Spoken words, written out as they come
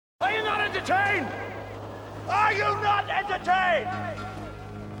entertained? Are you not entertained?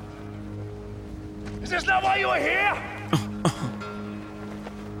 Is this not why you are here?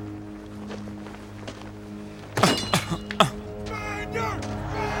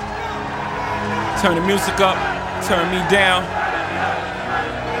 Turn the music up, turn me down.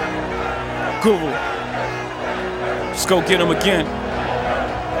 Guru, let's go get him again.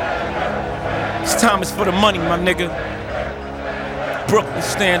 This time is for the money, my nigga. Brooklyn,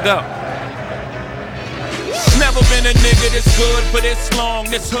 stand up. Never been a nigga this good for this long,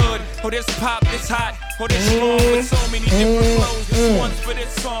 this hood, or this pop, this hot, or this long with so many different flows. This one's for this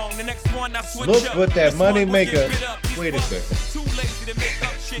song, the next one I switch Look up. what that This money one will maker. give it up. These Wait a ones second. too lazy to make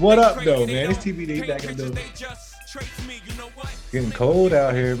up shit. What They up, crazy, though, they man? It's don't TBD take back in the pictures, building. they just trace me, you know what? Getting cold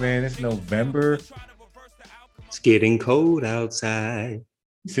out here, man. It's November. It's getting cold outside.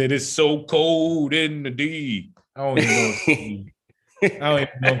 He said it's so cold in the D. I don't even know. I don't even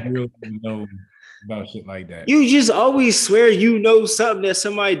know if you really know about shit like that. You just always swear you know something that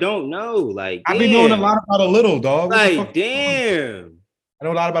somebody don't know. Like, I've been knowing a lot about a little, dog. What the Like, fuck? damn. I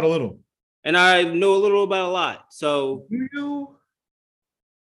know a lot about a little. And I know a little about a lot. So Do you?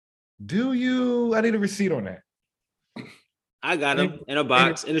 Do you? I need a receipt on that. I got them in a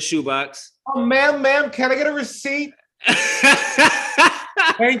box, in a shoebox. Oh, ma'am, can I get a receipt?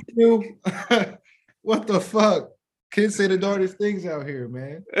 Thank you. What the fuck? Kids say the darndest things out here,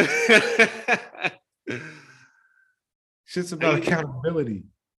 man. Shit's about accountability.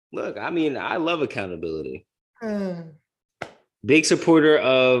 Look, I mean, I love accountability. Uh, Big supporter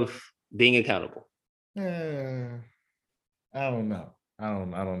of being accountable. I don't know. I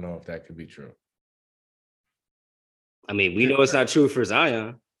don't know if that could be true. I mean, we know it's not true for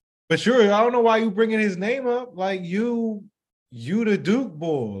Zion. But sure, I don't know why you bringing his name up. Like you the Duke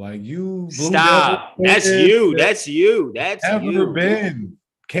bull. Like you. Blue Stop. Devil That's fan you. That's you. That's Ever you. been.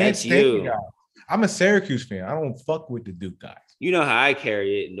 Can't That's stand you. the guy. I'm a Syracuse fan. I don't fuck with the Duke guys. You know how I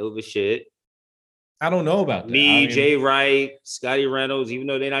carry it. Nova shit. I don't know about that. Me, I mean, Jay Wright, Scotty Reynolds, even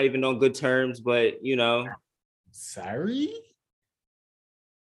though they're not even on good terms, but you know. Sorry?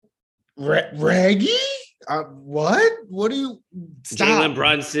 Raggy? What? What do you stop? Jalen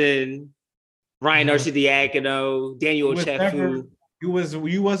Brunson, Ryan Arcidiacono, Daniel Chefu.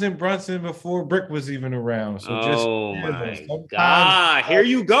 You wasn't Brunson before Brick was even around. So Oh just my sometimes- God. Here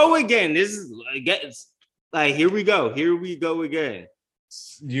you go again. This is like here we go. Here we go again.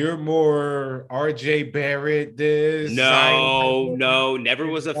 You're more RJ Barrett. No, never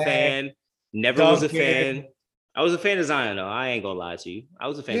was a fan. Never was a fan. I was a fan of Zion, though. I ain't gonna lie to you. I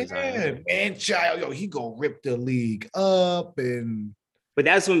was a fan of Zion. Man, child, yo, he gonna rip the league up and. But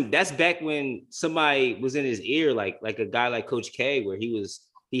that's back when somebody was in his ear, like a guy like Coach K, where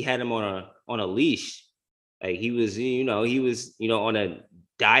he had him on a leash. Like he was on a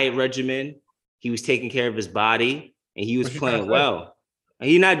diet regimen. He was taking care of his body and he was playing well. And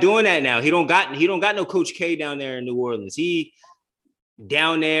he's not doing that now. He don't got no Coach K down there in New Orleans. He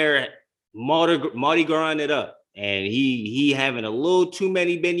down there Mardi Gras it up. And he having a little too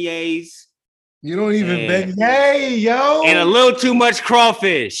many beignets. You don't even beignet, yo. And a little too much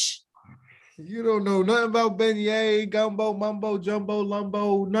crawfish. You don't know nothing about beignet, gumbo, mumbo, jumbo,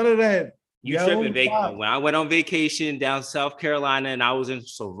 lumbo, none of that. You tripping vacation. When I went on vacation down South Carolina and I was in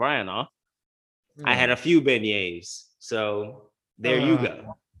Savannah, I had a few beignets. So there you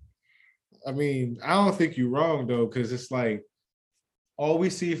go. I mean, I don't think you're wrong though, because it's like all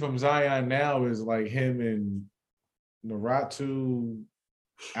we see from Zion now is like him in Naratu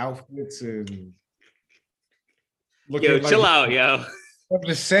outfits and yo, chill out, yo. I'm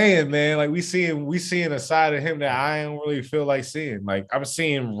just saying, man. Like we seeing a side of him that I don't really feel like seeing. Like I'm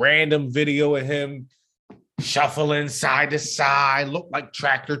seeing random video of him shuffling side to side, look like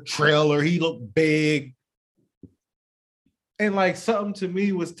tractor trailer. He looked big. And like something to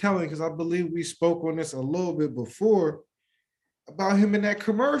me was telling, because I believe we spoke on this a little bit before about him in that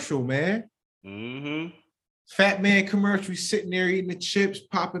commercial, man. Mm-hmm. Fat Man commercial, he's sitting there eating the chips,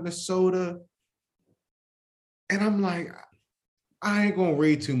 popping the soda. And I'm like, I ain't gonna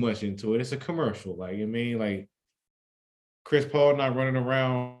read too much into it. It's a commercial. Like, I mean, like Chris Paul not running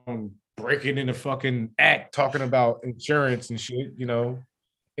around breaking in the fucking act, talking about insurance and shit, you know.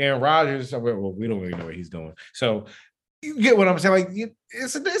 Aaron Rodgers, well, we don't really know what he's doing. So you get what I'm saying? Like,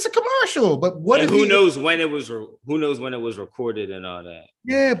 it's a commercial, but what? And who knows when it was recorded and all that?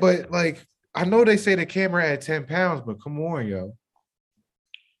 Yeah, but like, I know they say the camera had 10 pounds, but come on, yo.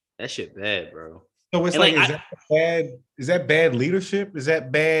 That shit bad, bro. So it's like, is that bad leadership? Is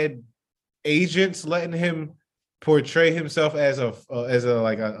that bad agents letting him portray himself as a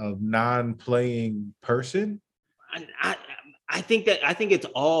non-playing person? I think it's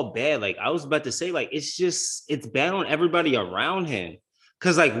all bad. Like I was about to say, like it's bad on everybody around him.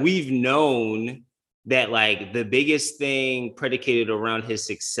 Cause like we've known that like the biggest thing predicated around his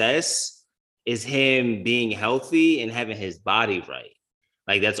success is him being healthy and having his body right.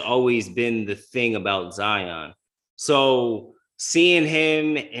 Like that's always been the thing about Zion. So seeing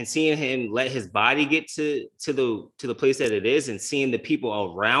him let his body get to the place that it is, and seeing the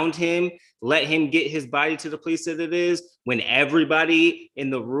people around him let him get his body to the place that it is, when everybody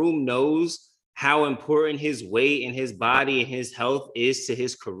in the room knows how important his weight and his body and his health is to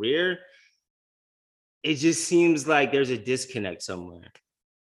his career, it just seems like there's a disconnect somewhere.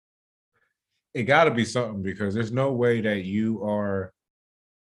 It got to be something, because there's no way that you are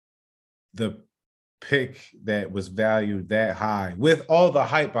the pick that was valued that high with all the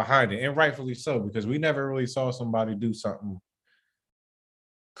hype behind it, and rightfully so, because we never really saw somebody do something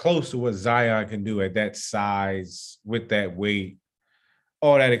close to what Zion can do at that size, with that weight,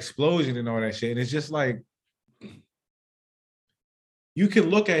 all that explosion and all that shit. And it's just like, you can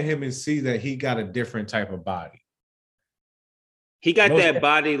look at him and see that he got a different type of body. He got that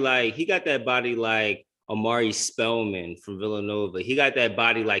body like Amari Spellman from Villanova. He got that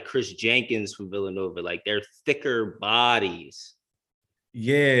body like Chris Jenkins from Villanova. Like they're thicker bodies.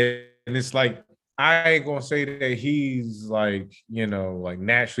 Yeah, and it's like, I ain't gonna say that he's like, like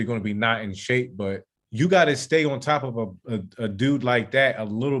naturally gonna be not in shape, but you got to stay on top of a dude like that a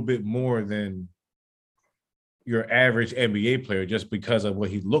little bit more than your average NBA player, just because of what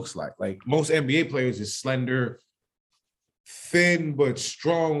he looks like. Like most NBA players is slender, thin but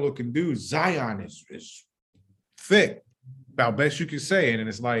strong looking dudes. Zion is thick, about best you can say. And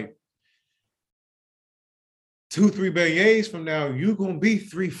it's like 2-3 beignets from now, you gonna be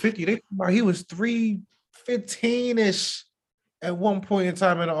 350. He was 315-ish at one point in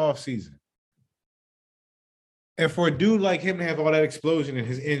time in the offseason. And for a dude like him to have all that explosion and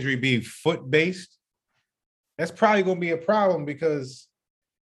his injury be foot-based, that's probably gonna be a problem, because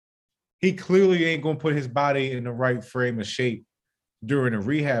he clearly ain't gonna put his body in the right frame of shape during the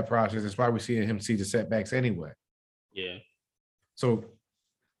rehab process. That's why we're seeing him see the setbacks anyway. Yeah. So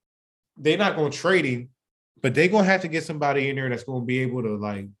they're not gonna trade him, but they're gonna have to get somebody in there that's gonna be able to,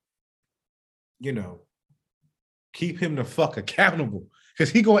 like, keep him the fuck accountable.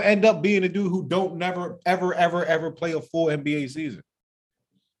 Because he gonna end up being a dude who don't never, ever, ever, ever play a full NBA season.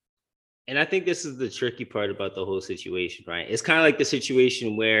 And I think this is the tricky part about the whole situation, right? It's kind of like the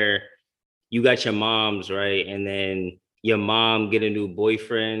situation where you got your moms, right? And then your mom get a new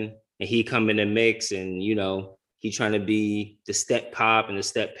boyfriend and he come in the mix, and, he trying to be the step pop and the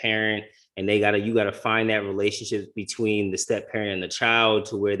step parent. And you gotta find that relationship between the step parent and the child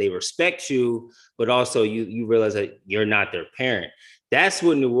to where they respect you, but also you realize that you're not their parent. That's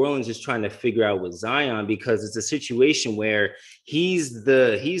what New Orleans is trying to figure out with Zion, because it's a situation where he's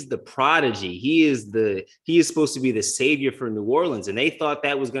the prodigy. He is supposed to be the savior for New Orleans. And they thought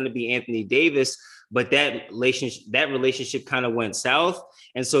that was going to be Anthony Davis, but that relationship kind of went south.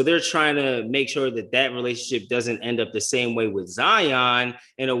 And so they're trying to make sure that relationship doesn't end up the same way with Zion,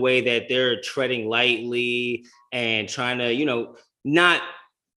 in a way that they're treading lightly and trying to, not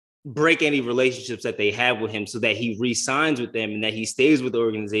break any relationships that they have with him, so that he re-signs with them and that he stays with the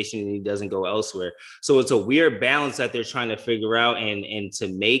organization and he doesn't go elsewhere. So it's a weird balance that they're trying to figure out and to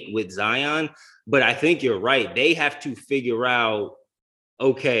make with Zion. But I think you're right. They have to figure out,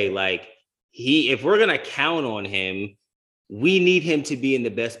 okay, like if we're going to count on him, we need him to be in the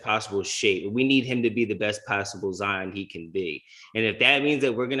best possible shape. We need him to be the best possible Zion he can be. And if that means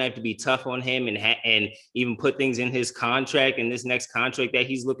that we're going to have to be tough on him and even put things in his contract and this next contract that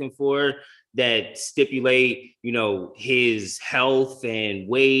he's looking for that stipulate, his health and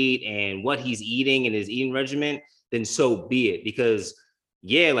weight and what he's eating and his eating regimen, then so be it. Because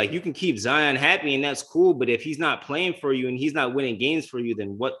like you can keep Zion happy and that's cool. But if he's not playing for you and he's not winning games for you,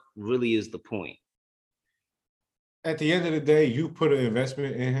 then what really is the point? At the end of the day, you put an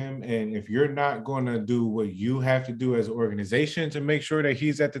investment in him, and if you're not going to do what you have to do as an organization to make sure that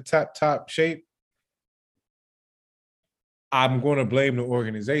he's at the top shape, I'm going to blame the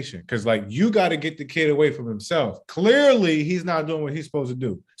organization, because, like, you got to get the kid away from himself. Clearly, he's not doing what he's supposed to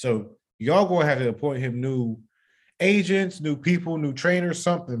do. So y'all going to have to appoint him new agents, new people, new trainers,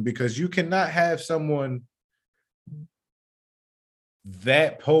 something, because you cannot have someone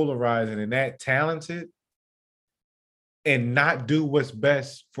that polarizing and that talented and not do what's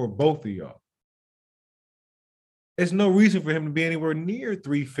best for both of y'all. There's no reason for him to be anywhere near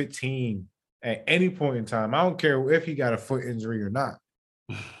 315 at any point in time. I don't care if he got a foot injury or not.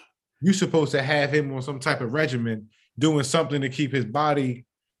 You're supposed to have him on some type of regimen, doing something to keep his body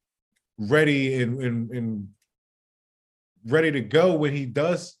ready and ready to go when he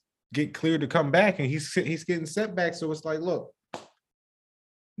does get cleared to come back, and he's getting setbacks. So it's like, look,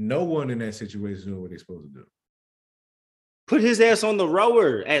 no one in that situation knows what they're supposed to do. Put his ass on the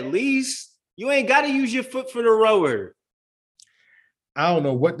rower at least. You ain't got to use your foot for the rower. I don't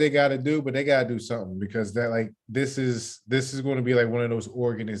know what they got to do, but they got to do something, because that, like, this is going to be like one of those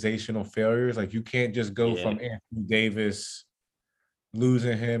organizational failures. Like, you can't just go from Anthony Davis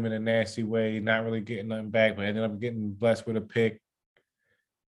losing him in a nasty way, not really getting nothing back, but ended up getting blessed with a pick.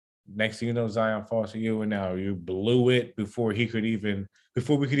 Next thing you know, Zion falls to you, and now you blew it before we could even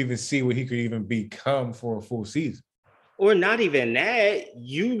see what he could even become for a full season. Or not even that.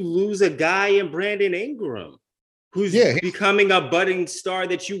 You lose a guy in Brandon Ingram, who's becoming a budding star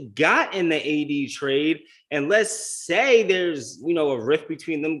that you got in the AD trade. And let's say there's, a rift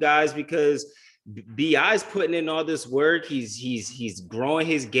between them guys because BI's putting in all this work. He's growing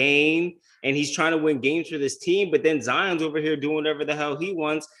his game and he's trying to win games for this team. But then Zion's over here doing whatever the hell he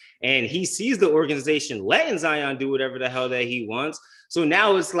wants. And he sees the organization letting Zion do whatever the hell that he wants. So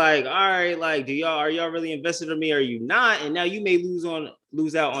now it's like, all right, like, are y'all really invested in me? Or are you not? And now you may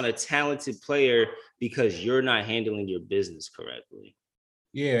lose out on a talented player because you're not handling your business correctly.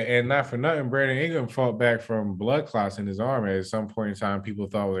 Yeah, and not for nothing, Brandon Ingram fought back from blood clots in his arm. At some point in time, people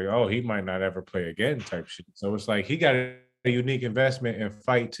thought, like, oh, he might not ever play again type shit. So it's like he got a unique investment and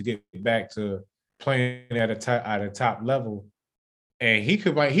fight to get back to playing at a top level. And he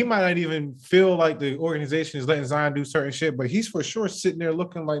might not even feel like the organization is letting Zion do certain shit, but he's for sure sitting there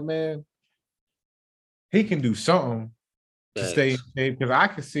looking like, man, he can do something to stay in shape. Because I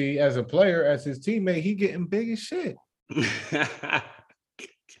can see as a player, as his teammate, he getting big as shit.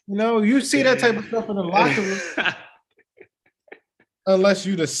 You see that type of stuff in the locker room. Unless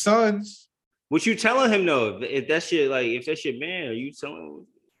you the Suns. What you telling him though? If that's your man, are you telling him? What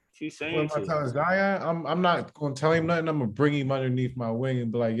you saying? What am I telling Zion? I'm not gonna tell him nothing. I'm gonna bring him underneath my wing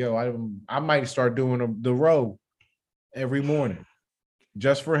and be like, yo, I might start doing the row every morning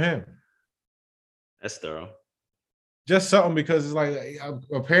just for him. That's thorough. Just something, because it's like,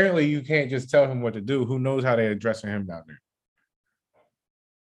 apparently you can't just tell him what to do. Who knows how they're addressing him down there?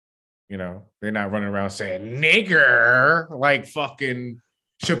 They're not running around saying nigger like fucking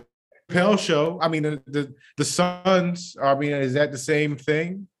Chappelle Show. I mean, the Suns. I mean, is that the same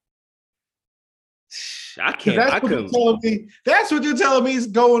thing? I can't. That's what you're telling me is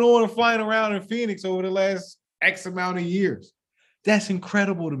going on and flying around in Phoenix over the last X amount of years. That's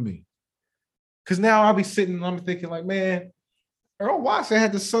incredible to me. Because now I'll be sitting and I'm thinking, like, man, Earl Watson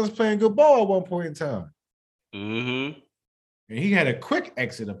had the Suns playing good ball at one point in time. Mm-hmm. And he had a quick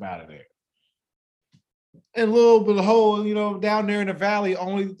exit up out of there. And a little bit of whole, down there in the valley,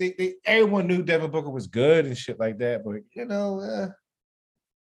 everyone knew Devin Booker was good and shit like that. But,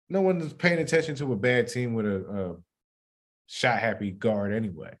 no one was paying attention to a bad team with a shot-happy guard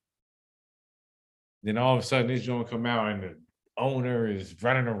anyway. Then all of a sudden, this joint come out and the owner is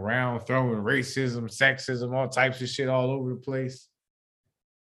running around throwing racism, sexism, all types of shit all over the place.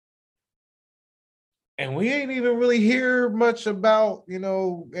 And we ain't even really hear much about,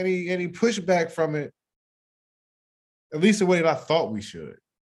 any pushback from it, at least the way that I thought we should.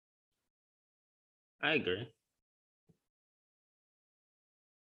 I agree.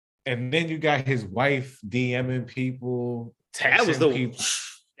 And then you got his wife DMing people, texting people.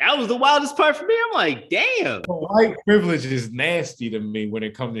 That was the wildest part for me. I'm like, damn. White privilege is nasty to me when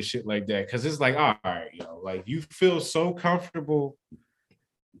it comes to shit like that. Because it's like, all right, like, you feel so comfortable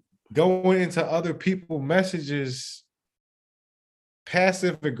going into other people's messages,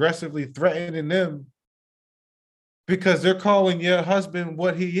 passive aggressively threatening them because they're calling your husband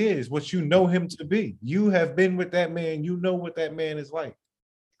what he is, what you know him to be. You have been with that man. You know what that man is like.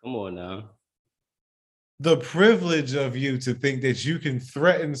 Come on now. The privilege of you to think that you can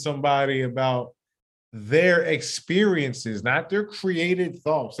threaten somebody about their experiences, not their created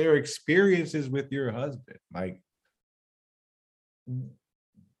thoughts, their experiences with your husband. Like,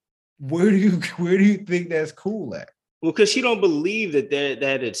 where do you think that's cool at? Well, because she don't believe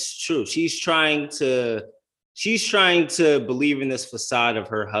that it's true. She's trying to believe in this facade of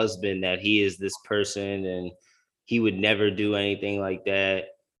her husband that he is this person and he would never do anything like that.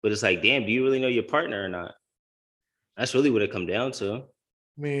 But it's like, damn, do you really know your partner or not? That's really what it come down to. I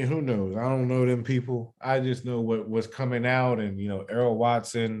mean, who knows? I don't know them people. I just know what was coming out, and Earl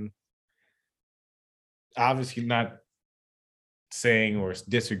Watson obviously not saying or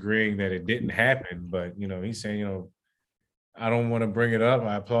disagreeing that it didn't happen, but he's saying, I don't want to bring it up.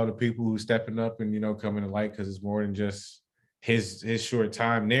 I applaud the people who stepping up and coming to light, because it's more than just his short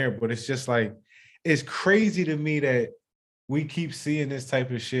time there. But it's just like, it's crazy to me that we keep seeing this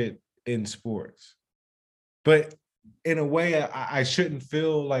type of shit in sports. But in a way, I shouldn't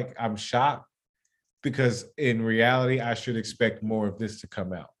feel like I'm shocked because in reality, I should expect more of this to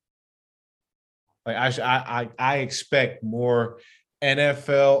come out. Like I expect more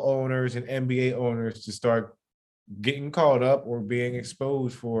NFL owners and NBA owners to start getting caught up or being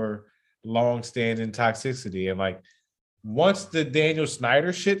exposed for long-standing toxicity. And like once the Daniel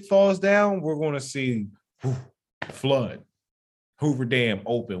Snyder shit falls down, we're going to see flood, Hoover Dam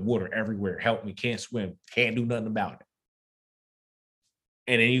open, water everywhere. Help me, can't swim, can't do nothing about it.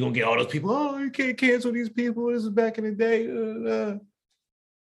 And then you're gonna get all those people. Oh, you can't cancel these people. This is back in the day.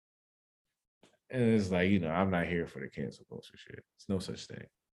 And it's like, I'm not here for the cancel culture shit. It's no such thing.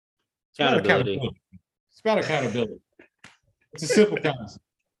 It's about accountability. It's about accountability. It's a simple concept.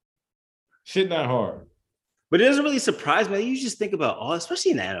 Shit not hard. But it doesn't really surprise me. You just think about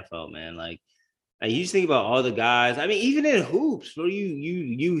especially in the NFL, man. Like you just think about all the guys. I mean, even in hoops, where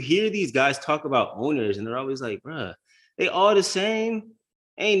you hear these guys talk about owners, and they're always like, bruh, they all the same.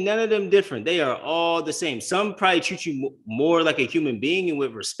 Ain't none of them different. They are all the same. Some probably treat you more like a human being and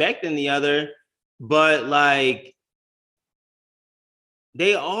with respect than the other. But like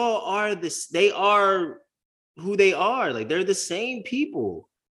they all are this, they are who they are. Like they're the same people.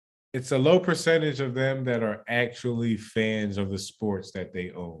 It's a low percentage of them that are actually fans of the sports that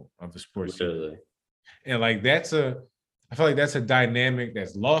they own, of the sports. Literally. And like I feel like that's a dynamic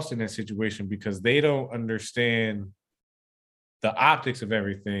that's lost in that situation because they don't understand the optics of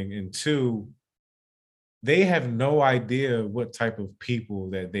everything. And two, they have no idea what type of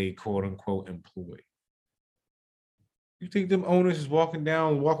people that they quote unquote employ. You think them owners is walking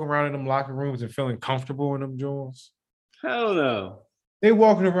around in them locker rooms and feeling comfortable in them joints? Hell no. They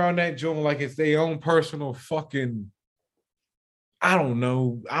walking around that joint like it's their own personal fucking, I don't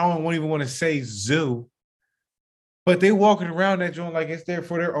know. I don't even want to say zoo, but they walking around that joint like it's there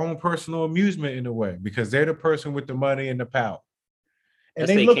for their own personal amusement in a way because they're the person with the money and the power. And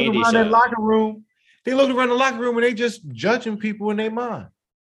they looking around that locker room. They looking around the locker room and they just judging people in their mind.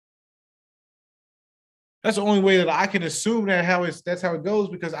 That's the only way that I can assume that's how it goes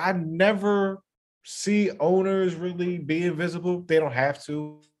because I never see owners really being visible. They don't have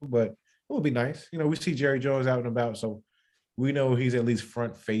to, but it would be nice. We see Jerry Jones out and about, so we know he's at least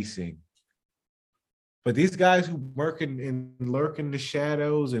front facing. But these guys who lurk in the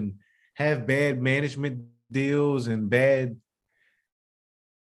shadows and have bad management deals and bad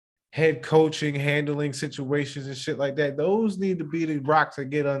head coaching, handling situations and shit like that, those need to be the rocks that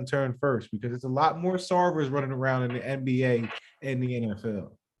get unturned first because there's a lot more Sarvers running around in the NBA and the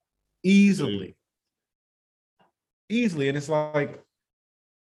NFL. Easily. And it's like,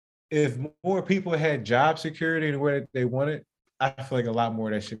 if more people had job security in the way that they wanted, I feel like a lot more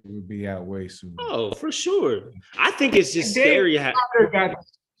of that shit would be out way sooner. Oh, for sure. I think it's just scary how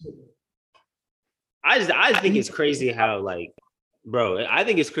I think it's crazy how like, bro, I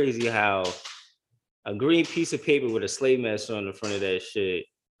think it's crazy how a green piece of paper with a slave master on the front of that shit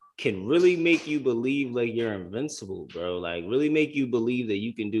can really make you believe like you're invincible, bro. Like really make you believe that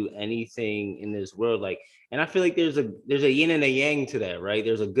you can do anything in this world. Like, and I feel like there's a yin and a yang to that, right?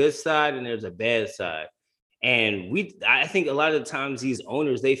 There's a good side and there's a bad side. And I think a lot of the times these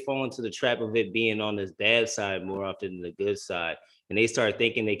owners, they fall into the trap of it being on this bad side more often than the good side. And they start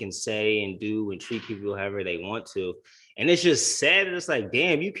thinking they can say and do and treat people however they want to. And it's just sad. It's like,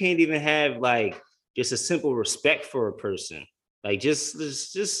 damn, you can't even have like just a simple respect for a person. Like just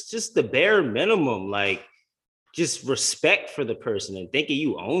the bare minimum, like just respect for the person and thinking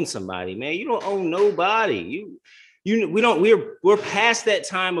you own somebody, man. You don't own nobody. We're past that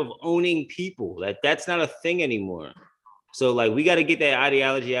time of owning people. That's not a thing anymore. So like we got to get that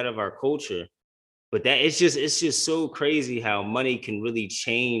ideology out of our culture. But it's just so crazy how money can really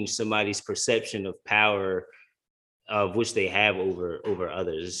change somebody's perception of power of which they have over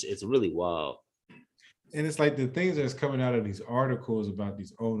others. It's really wild. And it's like the things that's coming out of these articles about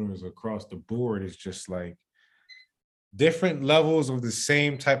these owners across the board is just like different levels of the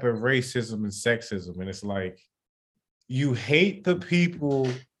same type of racism and sexism. And it's like, you hate the people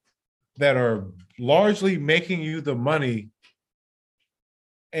that are largely making you the money,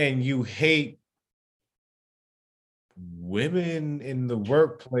 and you hate women in the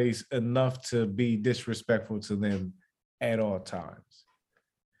workplace enough to be disrespectful to them at all times.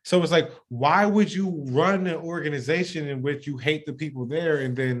 So it's like, why would you run an organization in which you hate the people there?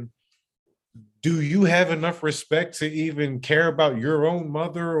 And then do you have enough respect to even care about your own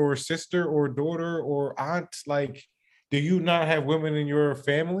mother or sister or daughter or aunt? Like, do you not have women in your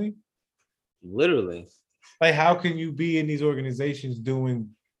family? Literally. Like, how can you be in these organizations doing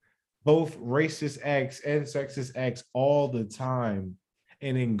both racist acts and sexist acts all the time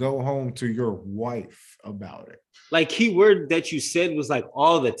and then go home to your wife about it. Like keyword that you said was like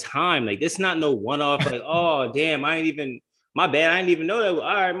all the time. Like it's not no one-off, like, oh damn, my bad, I didn't even know that.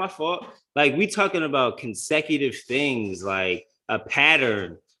 All right, my fault. Like we talking about consecutive things, like a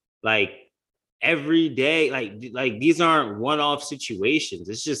pattern, like every day, like these aren't one-off situations.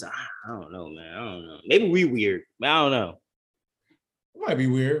 It's just, I don't know, man. I don't know. Maybe we weird. I don't know. It might be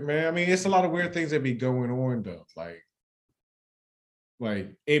weird, man. I mean, it's a lot of weird things that be going on though. Like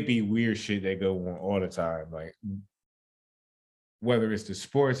it be weird shit that go on all the time. Like whether it's the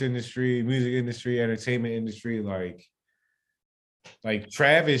sports industry, music industry, entertainment industry, like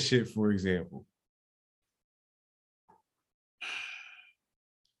Travis shit, for example.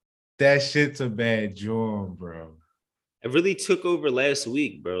 That shit's a bad joint, bro. It really took over last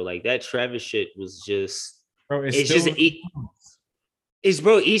week, bro. Like that Travis shit was just, Bro, it's just it's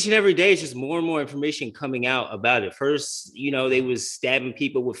bro, each and every day it's just more and more information coming out about it. First, you know, they was stabbing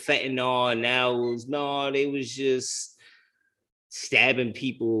people with fentanyl, and now they was just stabbing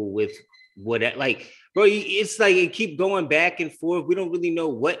people with what, like, bro, it's like it keep going back and forth. We don't really know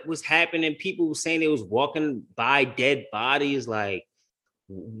what was happening. People were saying they was walking by dead bodies. Like,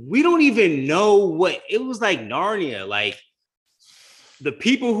 we don't even know what it was, like Narnia. Like the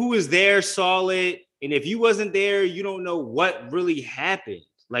people who was there saw it. And if you wasn't there, you don't know what really happened.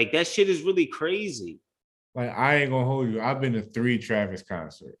 Like that shit is really crazy. Like I ain't gonna hold you. I've been to 3 Travis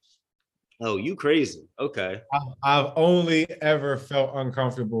concerts. Oh, you crazy. Okay. I've only ever felt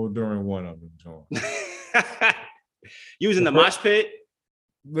uncomfortable during one of them, John. You was in the mosh pit?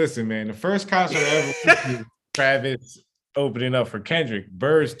 Listen, man, the first concert I ever went to, Travis opening up for Kendrick,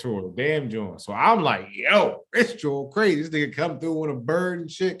 Bird's tour, damn John. So I'm like, yo, it's Joel crazy. This nigga come through with a bird and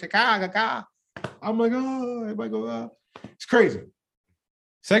shit. Kaka. I'm like, oh, everybody go, it's crazy.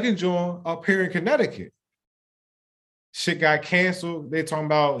 Second joint up here in Connecticut. Shit got canceled. They talking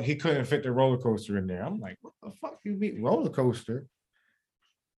about he couldn't fit the roller coaster in there. I'm like, what the fuck you mean roller coaster?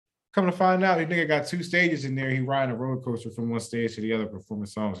 Come to find out, this nigga got 2 stages in there. He riding a roller coaster from one stage to the other, performing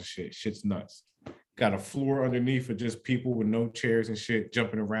songs and shit. Shit's nuts. Got a floor underneath for just people with no chairs and shit,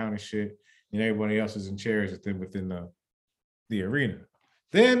 jumping around and shit. And everybody else is in chairs within the arena.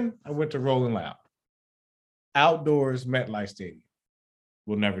 Then I went to Rolling Loud. Outdoors, MetLife Stadium.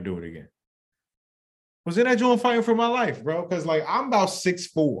 We'll never do it again. Was in that joint fighting for my life, bro. Because like I'm about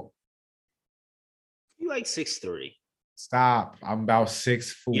 6'4". You like 6'3". Stop. I'm about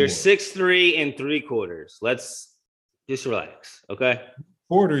 6'4". You're 6'3" and 3/4. Let's just relax, okay?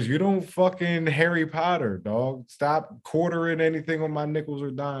 Quarters, you don't fucking Harry Potter, dog. Stop quartering anything on my nickels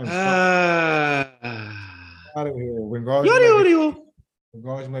or dimes. Out of here. Wingardium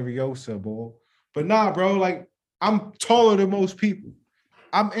Leviosa, boy. But nah, bro, like I'm taller than most people.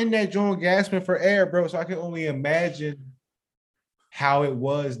 I'm in that joint gasping for air, bro. So I can only imagine how it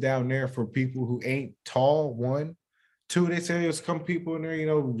was down there for people who ain't tall. 1, 2, they say there's some people in there, you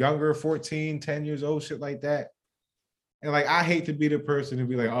know, younger, 14, 10 years old, shit like that. And like, I hate to be the person to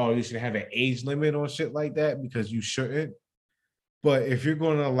be like, oh, you should have an age limit on shit like that, because you shouldn't. But if you're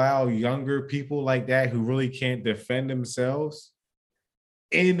going to allow younger people like that who really can't defend themselves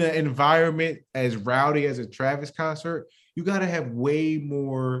in an environment as rowdy as a Travis concert, you got to have way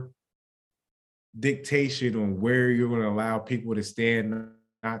more dictation on where you're going to allow people to stand,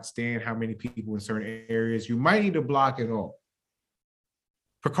 not stand, how many people in certain areas. You might need to block it all.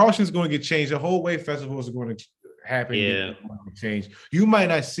 Precautions going to get changed. The whole way festivals are going to happen. Yeah. Change. You might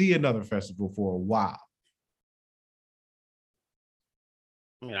not see another festival for a while.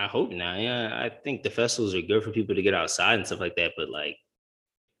 I mean, I hope not. Yeah, I think the festivals are good for people to get outside and stuff like that. But like,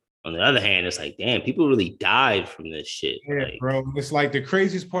 on the other hand, it's like, damn, people really died from this shit. Yeah, like, bro. It's like the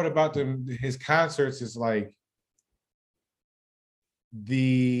craziest part about his concerts is like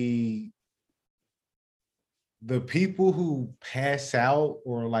the people who pass out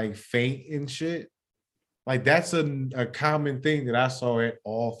or like faint and shit. Like that's a common thing that I saw at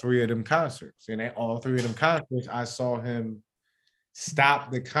all 3 of them concerts. And at all 3 of them concerts, I saw him stop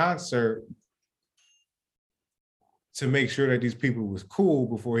the concert to make sure that these people was cool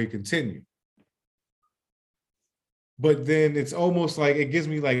before he continued. But then it's almost like, it gives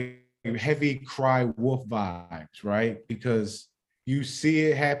me like heavy cry wolf vibes, right? Because you see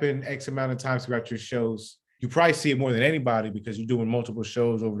it happen X amount of times throughout your shows. You probably see it more than anybody because you're doing multiple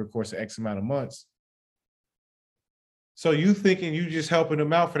shows over the course of X amount of months. So you thinking you just helping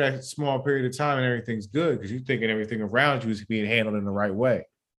them out for that small period of time and everything's good because you're thinking everything around you is being handled in the right way.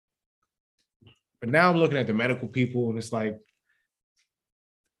 But now I'm looking at the medical people and it's like,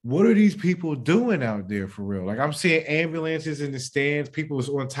 what are these people doing out there for real? Like I'm seeing ambulances in the stands, people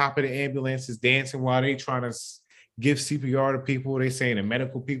on top of the ambulances dancing while they trying to give CPR to people. They saying the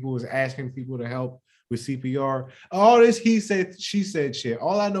medical people is asking people to help with CPR. All this he said, she said shit.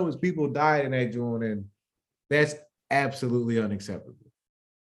 All I know is people died in that joint, and that's absolutely unacceptable.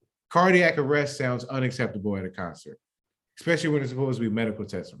 Cardiac arrest sounds unacceptable at a concert, especially when it's supposed to be medical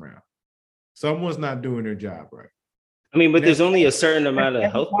tests around. Someone's not doing their job right. I mean, but there's only a certain amount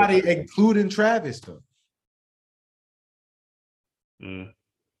of health. Everybody, including Travis, though.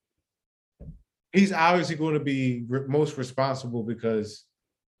 He's obviously going to be most responsible because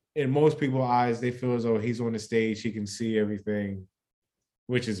in most people's eyes, they feel as though he's on the stage, he can see everything,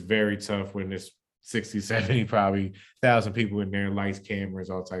 which is very tough when there's 60, 70, probably 1,000 people in there, lights, cameras,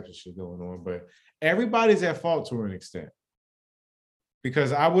 all types of shit going on. But everybody's at fault to an extent.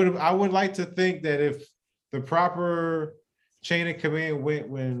 Because I would like to think that if the proper chain of command went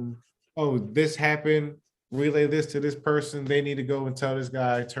when, oh, this happened, relay this to this person, they need to go and tell this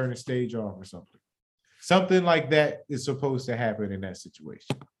guy, turn the stage off or something. Something like that is supposed to happen in that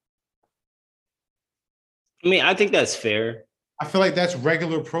situation. I mean, I think that's fair. I feel like that's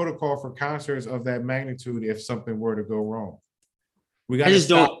regular protocol for concerts of that magnitude if something were to go wrong. We got to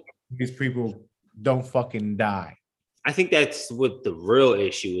stop these people don't fucking die. I think that's what the real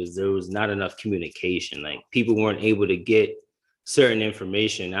issue is. There was not enough communication. Like people weren't able to get certain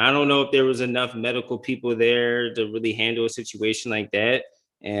information. I don't know if there was enough medical people there to really handle a situation like that.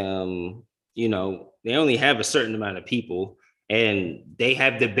 You know, they only have a certain amount of people, and they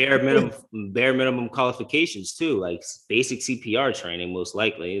have the bare minimum qualifications too, like basic CPR training, most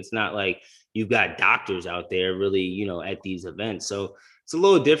likely. It's not like you've got doctors out there really, you know, at these events. So it's a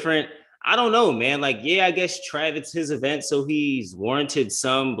little different. I don't know, man. Like, yeah, I guess Travis, his event, so he's warranted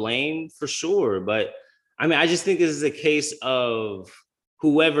some blame for sure. But I mean, I just think this is a case of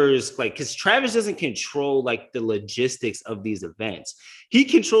whoever's like, because Travis doesn't control like the logistics of these events. He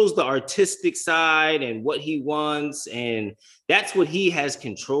controls the artistic side and what he wants, and that's what he has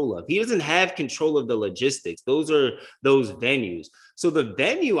control of. He doesn't have control of the logistics. Those are those venues. So the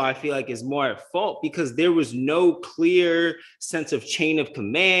venue, I feel like, is more at fault because there was no clear sense of chain of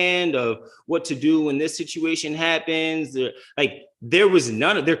command of what to do when this situation happens. There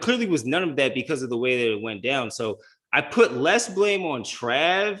clearly was none of that because of the way that it went down. So I put less blame on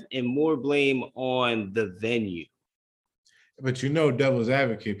Trav and more blame on the venue. But you know, devil's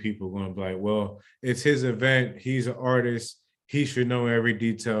advocate people are going to be like, well, it's his event. He's an artist. He should know every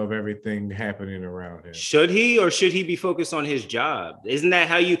detail of everything happening around him. Should he, or should he be focused on his job? Isn't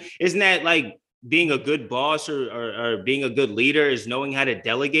that like being a good boss or being a good leader is knowing how to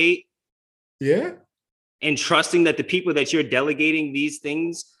delegate? Yeah. And trusting that the people that you're delegating these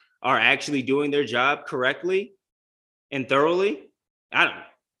things are actually doing their job correctly and thoroughly. I don't know.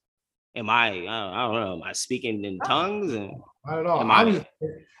 Am I speaking in tongues? I don't know.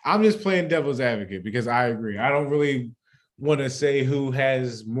 I'm just playing devil's advocate because I agree. I don't really want to say who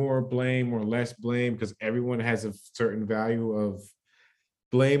has more blame or less blame because everyone has a certain value of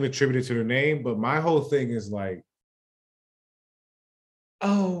blame attributed to their name. But my whole thing is like,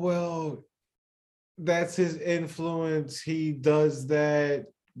 oh, well, that's his influence. He does that,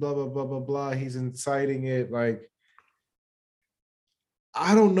 blah, blah, blah, blah, blah. He's inciting it. Like,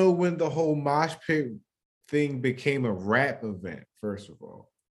 I don't know when the whole mosh pit thing became a rap event, first of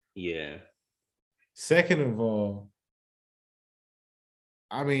all. Yeah. Second of all,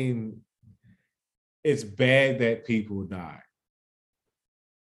 I mean, it's bad that people die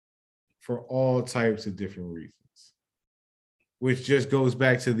for all types of different reasons, which just goes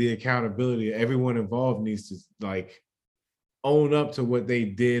back to the accountability. Everyone involved needs to like own up to what they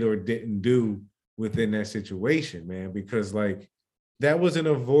did or didn't do within that situation, man, because like that was an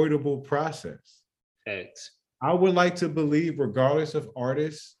avoidable process. Thanks. I would like to believe, regardless of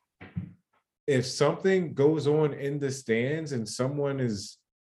artists, if something goes on in the stands and someone is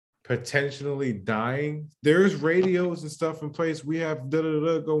potentially dying, there's radios and stuff in place. We have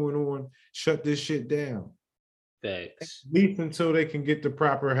going on. Shut this shit down. Thanks. At least until they can get the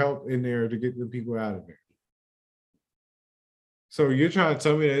proper help in there to get the people out of there. So you're trying to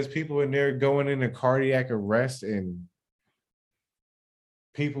tell me there's people in there going into cardiac arrest and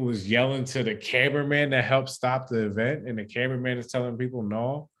people was yelling to the cameraman to help stop the event, and the cameraman is telling people,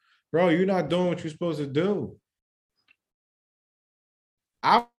 no, bro, you're not doing what you're supposed to do.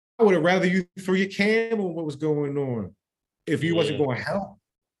 I would have rather you throw your camera on what was going on if you wasn't going to help.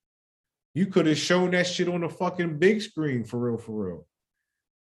 You could have shown that shit on the fucking big screen for real, for real.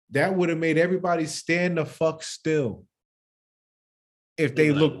 That would have made everybody stand the fuck still. If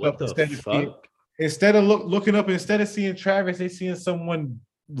they looked up instead of looking up, instead of seeing Travis, they seeing someone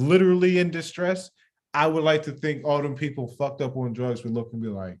literally in distress. I would like to think all them people fucked up on drugs would look and be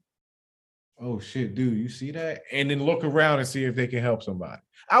like, oh shit, dude, you see that? And then look around and see if they can help somebody.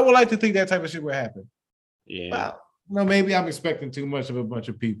 I would like to think that type of shit would happen. Yeah. Well, maybe I'm expecting too much of a bunch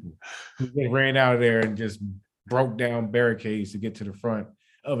of people who ran out of there and just broke down barricades to get to the front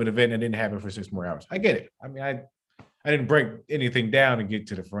of an event that didn't happen for 6 more hours. I get it. I mean, I didn't break anything down to get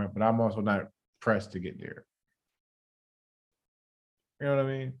to the front, but I'm also not pressed to get there. You know what I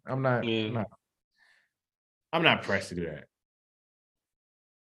mean? I'm not pressed to do that.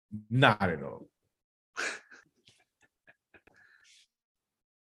 Not at all.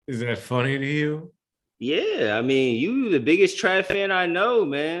 Is that funny to you? Yeah, I mean, you the biggest Trav fan I know,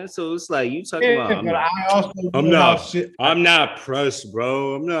 man. So it's like you talking about. I'm not pressed,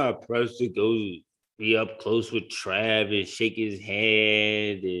 bro. I'm not pressed to go be up close with Trav and shake his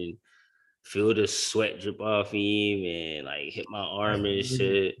hand and feel the sweat drip off him and like hit my arm and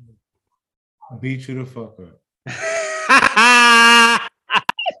shit. I'll beat you the fuck up.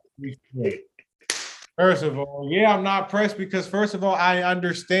 First of all, yeah, I'm not pressed because first of all, I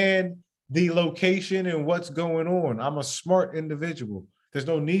understand the location and what's going on. I'm a smart individual. There's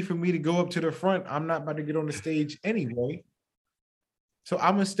no need for me to go up to the front. I'm not about to get on the stage anyway. So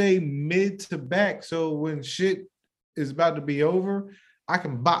I'm gonna stay mid to back. So when shit is about to be over, I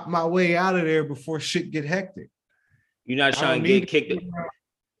can bop my way out of there before shit get hectic. You're not trying to get kicked.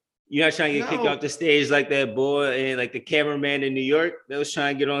 You're not trying to get kicked off the stage like that boy and like the cameraman in New York that was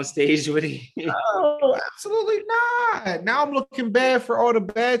trying to get on stage with him. No, absolutely not. Now I'm looking bad for all the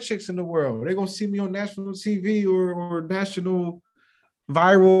bad chicks in the world. They're gonna see me on national TV or national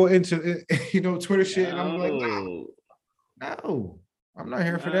viral into Twitter shit, and I'm like, no, I'm not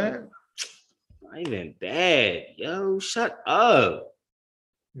here for that. Not even bad, yo. Shut up.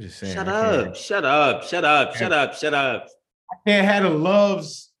 I'm just saying. Shut up. I can't have the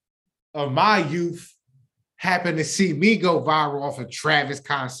loves of my youth happen to see me go viral off a Travis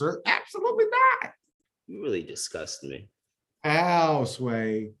concert. Absolutely not. You really disgust me. How,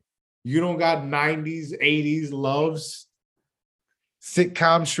 Sway? You don't got 90s, 80s loves,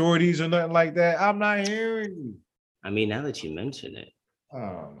 sitcom shorties or nothing like that? I'm not hearing you. I mean, now that you mention it.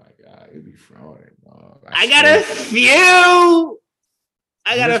 Oh my God, it'd be frauding. I got a few.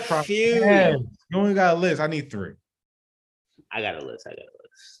 You only got a list. I need 3. I got a list.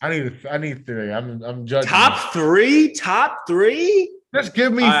 I need 3. I'm judging. Top 3? Just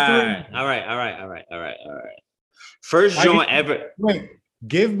give me 3. All right. First joint ever. Wait,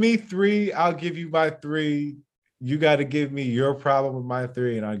 give me 3. I'll give you my 3. You got to give me your problem with my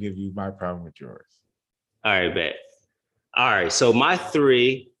 3, and I'll give you my problem with yours. All right, bet. All right, so my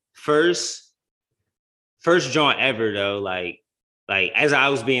 3 first joint ever though, like as I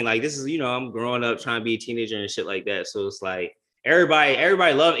was being like, this is I'm growing up trying to be a teenager and shit like that. So it's like everybody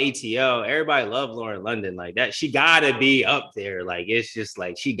love ATL, everybody love Lauren London, like that. She gotta be up there. Like it's just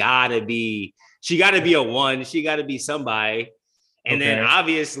like she gotta be a one. She gotta be somebody. And then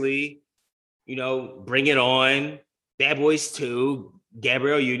obviously, Bring It On, Bad Boys 2,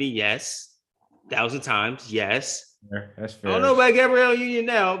 Gabrielle Union, yes, 1,000 times, yes. Yeah, that's fair. I don't know about Gabrielle Union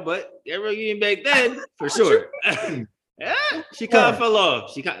now, but Gabrielle Union back then, for sure. Yeah, she kind of fell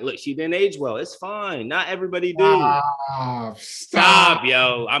off. She didn't age well. It's fine. Not everybody do. Stop,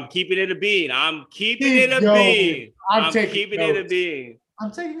 yo. I'm keeping it a bean. I'm taking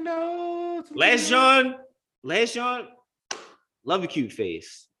notes. Last John, love a cute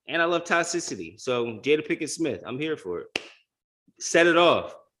face. And I love toxicity. So Jada Pinkett Smith, I'm here for it. Set it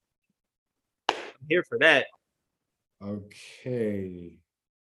off. I'm here for that. Okay.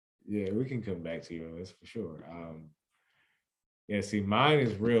 Yeah, we can come back to you on this for sure. Yeah, see, mine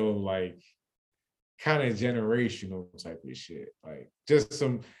is real, like, kind of generational type of shit. Like, just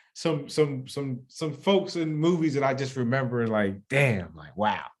some folks in movies that I just remember, like, damn, like,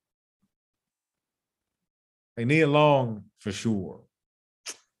 wow. Like Nia Long for sure.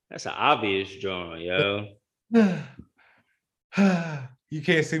 That's an obvious drawing, yo. You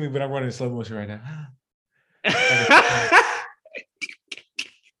can't see me, but I'm running in slow motion right now.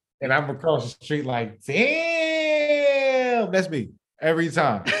 And I'm across the street like, damn, that's me every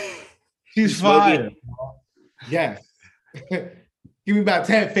time. She's fire. Yes. Give me about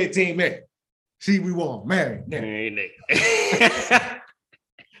 10, 15 minutes. See, we won't marry. I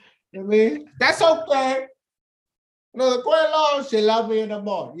mean, that's okay. No, the quite long, she love me in the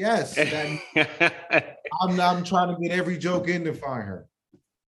morning. Yes. I'm trying to get every joke in to find her.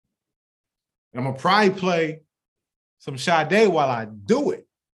 I'm gonna probably play some Sade while I do it.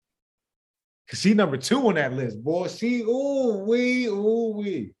 Cause she number 2 on that list, boy. She ooh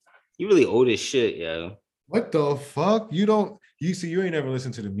wee. You really old as shit, yo. What the fuck? You don't You see, you ain't never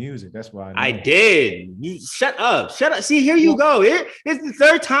listened to the music. That's why I did. You shut up. Shut up. See, here you go. It's the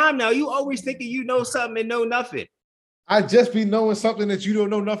third time now. You always thinking you know something and know nothing. I just be knowing something that you don't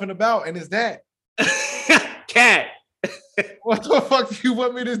know nothing about, and it's that. Cat. What the fuck do you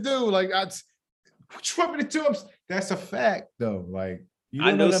want me to do? Like, what you want me to do? That's a fact, though. Like,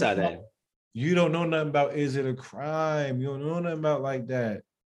 I know that. You don't know nothing about is it a crime? You don't know nothing about like that.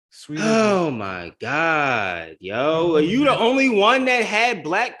 Sweet. Oh my God, yo. Are you the only one that had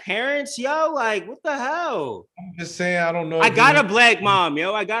black parents, yo? Like, what the hell? I'm just saying, I don't know. I got a black mom,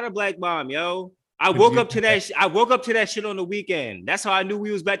 yo. I woke up to that. I woke up to that shit on the weekend. That's how I knew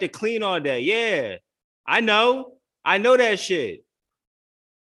we was about to clean all day. Yeah, I know that shit.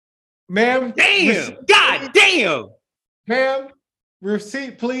 Ma'am. Damn. God damn. Ma'am,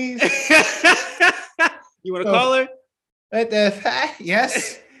 receipt, please. You want to call her?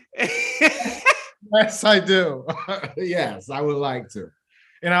 Yes. Yes, I do. Yes, I would like to.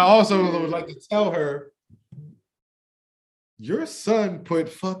 And I also would like to tell her, your son put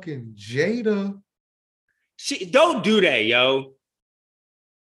fucking Jada. She don't do that, yo.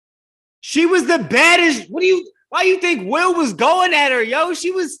 She was the baddest. Why you think Will was going at her, yo?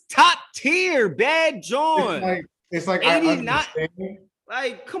 She was top tier, bad John. It's like I understand. not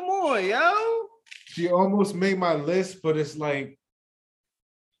like, come on, yo. She almost made my list, but it's like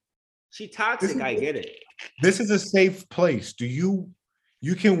she toxic. I get it. This is a safe place. You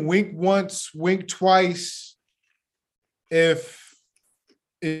can wink once, wink twice if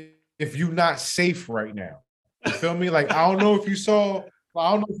you're not safe right now. You feel me? Like, I don't know if you saw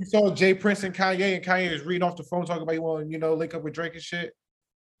Jay Prince and Kanye is reading off the phone talking about you want, link up with Drake and shit.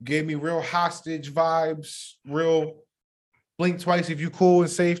 Gave me real hostage vibes, real blink twice if you cool and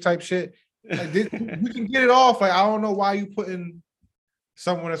safe type shit. Like, you can get it off. Like, I don't know why you putting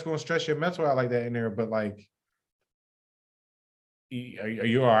someone that's going to stress your mental out like that in there, but like, are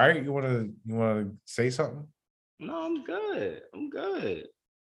you all right? You want to say something? No, I'm good.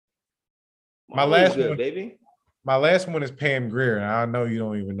 My last one, baby. My last one is Pam Grier, and I know you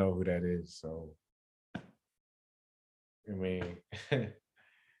don't even know who that is. So, I mean,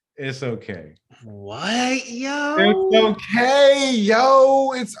 it's okay. What, yo? It's okay,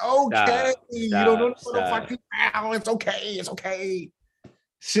 yo. It's okay. You don't know Foxy Brown. It's okay. It's okay.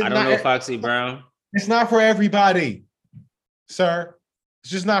 I don't know Foxy Brown. It's not for everybody, sir. It's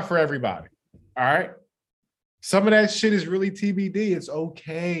just not for everybody. All right. Some of that shit is really TBD. It's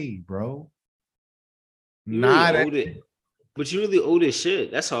okay, bro. But you really old as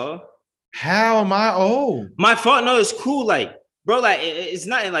shit. That's all. How am I old? My fault. No, it's cool. Like, bro, like it's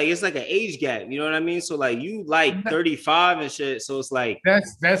not like it's like an age gap. You know what I mean? So like you like 35 and shit. So it's like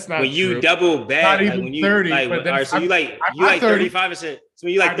that's not when you true. double back. Not like when you 30, like all right, so you like 35 and shit. So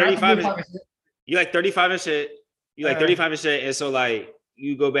when you like 35 and you like 35 and shit. You like 35 and shit. And so like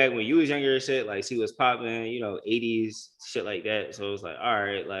you go back when you was younger and shit, like see what's popping, 80s, shit like that. So it's like, all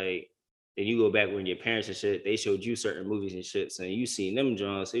right, like then you go back when your parents and shit, they showed you certain movies and shit. So you seen them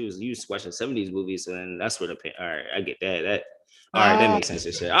Johns. You was watching 70s movies, so then that's where all right, I get that. All right, that makes sense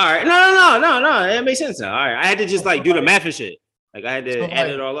and shit. All right, no, that makes sense now. All right, I had to just like do the math and shit. Like I had to add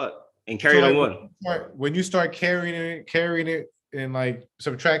it all up and carry it on one. When you start carrying it, and like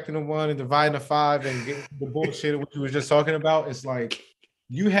subtracting the 1 and dividing the 5 and getting the bullshit what you was just talking about, it's like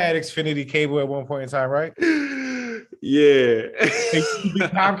you had Xfinity cable at one point in time, right? Yeah.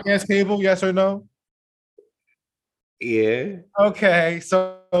 Comcast cable, yes or no? Yeah. Okay,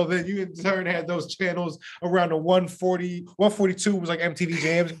 so then you in turn had those channels around the 140, 142 was like MTV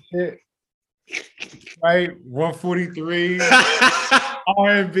Jams and shit. Right? 143,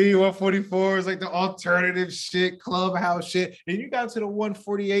 R&B, 144 is like the alternative shit, clubhouse shit. And you got to the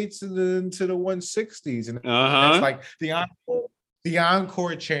 148s and then to the 160s. And that's like the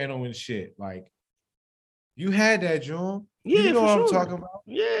Encore channel and shit. Like, you had that, John. Yeah, you know what I'm talking about.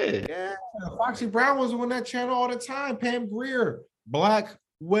 Yeah. Foxy Brown was on that channel all the time. Pam Grier, Black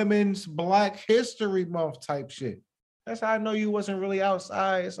Women's Black History Month type shit. That's how I know you wasn't really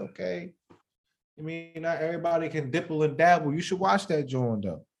outside. It's okay. I mean, not everybody can dipple and dabble. You should watch that, John,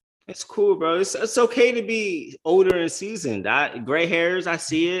 though. It's cool, bro. It's okay to be older and seasoned. Gray hairs, I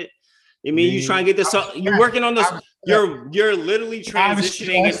see it. I mean, you trying to get this. You're working on this. You're literally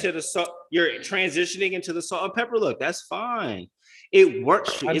transitioning into the salt. You're transitioning into the salt and pepper look. That's fine. It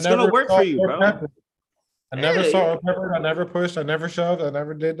works. It's gonna work for you, bro. Pepper. I never saw a pepper. I never pushed. I never shoved. I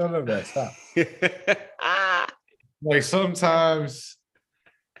never did none of that. Stop. Like sometimes.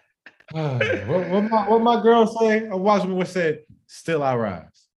 What my girl say? I watched what said. Still I rise.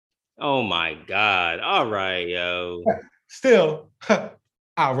 Oh my God! All right, yo. Still,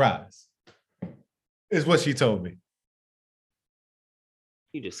 I rise. Is what she told me.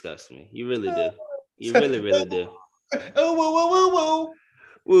 You disgust me. You really do. You really, really do. Oh, whoa, whoa, whoa, whoa.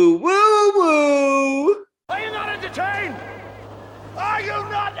 Woo, woo, woo. Are you not entertained? Are you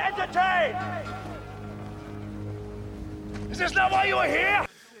not entertained? Is this not why you are here?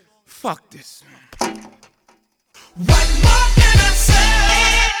 Fuck this, man. One more